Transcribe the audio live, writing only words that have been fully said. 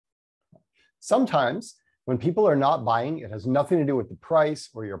Sometimes when people are not buying, it has nothing to do with the price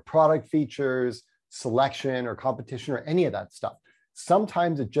or your product features, selection or competition or any of that stuff.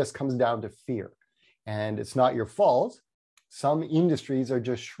 Sometimes it just comes down to fear, and it's not your fault. Some industries are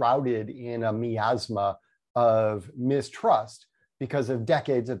just shrouded in a miasma of mistrust because of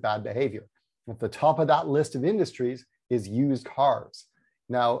decades of bad behavior. At the top of that list of industries is used cars.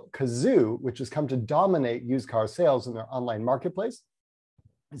 Now, Cazoo, which has come to dominate used car sales in their online marketplace,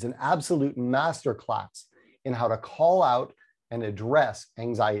 is an absolute masterclass in how to call out and address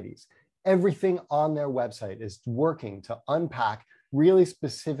anxieties. Everything on their website is working to unpack really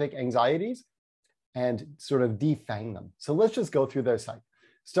specific anxieties and sort of defang them. So let's just go through their site.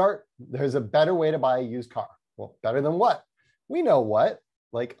 There's a better way to buy a used car. Well, better than what? We know what,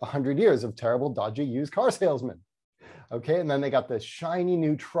 like 100 years of terrible, dodgy used car salesmen. Okay, and then they got this shiny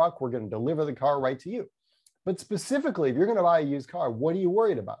new truck. We're going to deliver the car right to you. But specifically, if you're going to buy a used car, what are you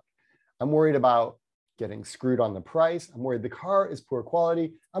worried about? I'm worried about getting screwed on the price. I'm worried the car is poor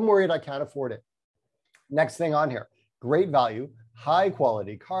quality. I'm worried I can't afford it. Next thing on here, great value, high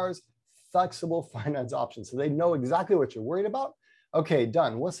quality cars, flexible finance options. So they know exactly what you're worried about. Okay,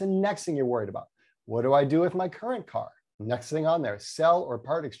 done. What's the next thing you're worried about? What do I do with my current car? Next thing on there, sell or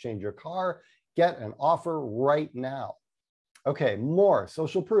part exchange your car, get an offer right now. Okay, more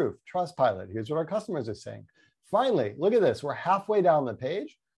social proof, Trustpilot. Here's what our customers are saying. Finally, look at this. We're halfway down the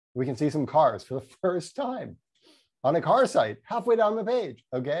page. We can see some cars for the first time on a car site, halfway down the page,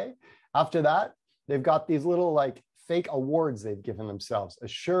 okay? After that, they've got these little like fake awards they've given themselves.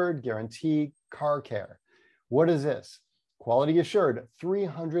 Assured, guarantee, car care. What is this? Quality assured,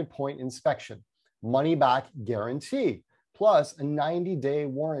 300-point inspection, money back guarantee, plus a 90-day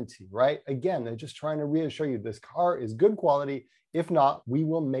warranty, right? Again, they're just trying to reassure you this car is good quality. If not, we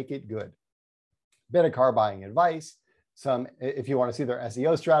will make it good. Bit of car buying advice. If you want to see their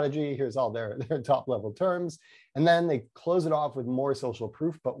SEO strategy, here's all their top level terms. And then they close it off with more social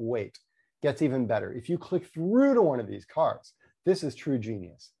proof, but wait, gets even better. If you click through to one of these cars, this is true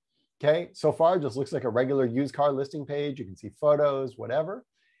genius. Okay, so far it just looks like a regular used car listing page. You can see photos, whatever.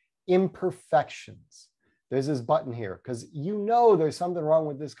 Imperfections. There's this button here because you know there's something wrong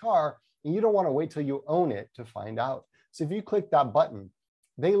with this car and you don't want to wait till you own it to find out. So if you click that button,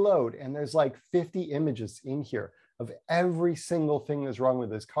 they load and there's like 50 images in here of every single thing that's wrong with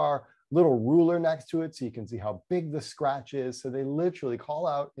this car, little ruler next to it so you can see how big the scratch is. So they literally call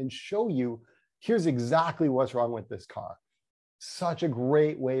out and show you, here's exactly what's wrong with this car. Such a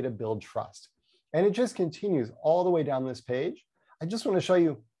great way to build trust. And it just continues all the way down this page. I just want to show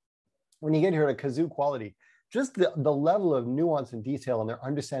you, when you get here to Cazoo quality, just the level of nuance and detail in their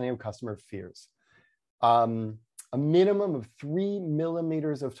understanding of customer fears. A minimum of 3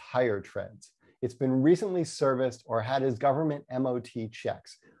 millimeters of tire treads. It's been recently serviced or had its government MOT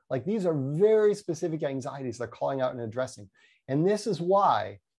checks. Like these are very specific anxieties they're calling out and addressing. And this is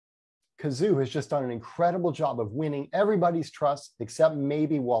why Cazoo has just done an incredible job of winning everybody's trust except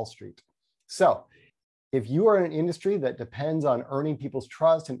maybe Wall Street. So if you are in an industry that depends on earning people's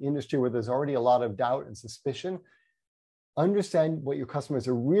trust, an industry where there's already a lot of doubt and suspicion, understand what your customers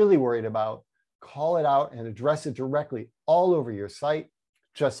are really worried about, call it out and address it directly all over your site,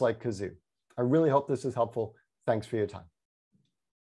 just like Cazoo. I really hope this is helpful. Thanks for your time.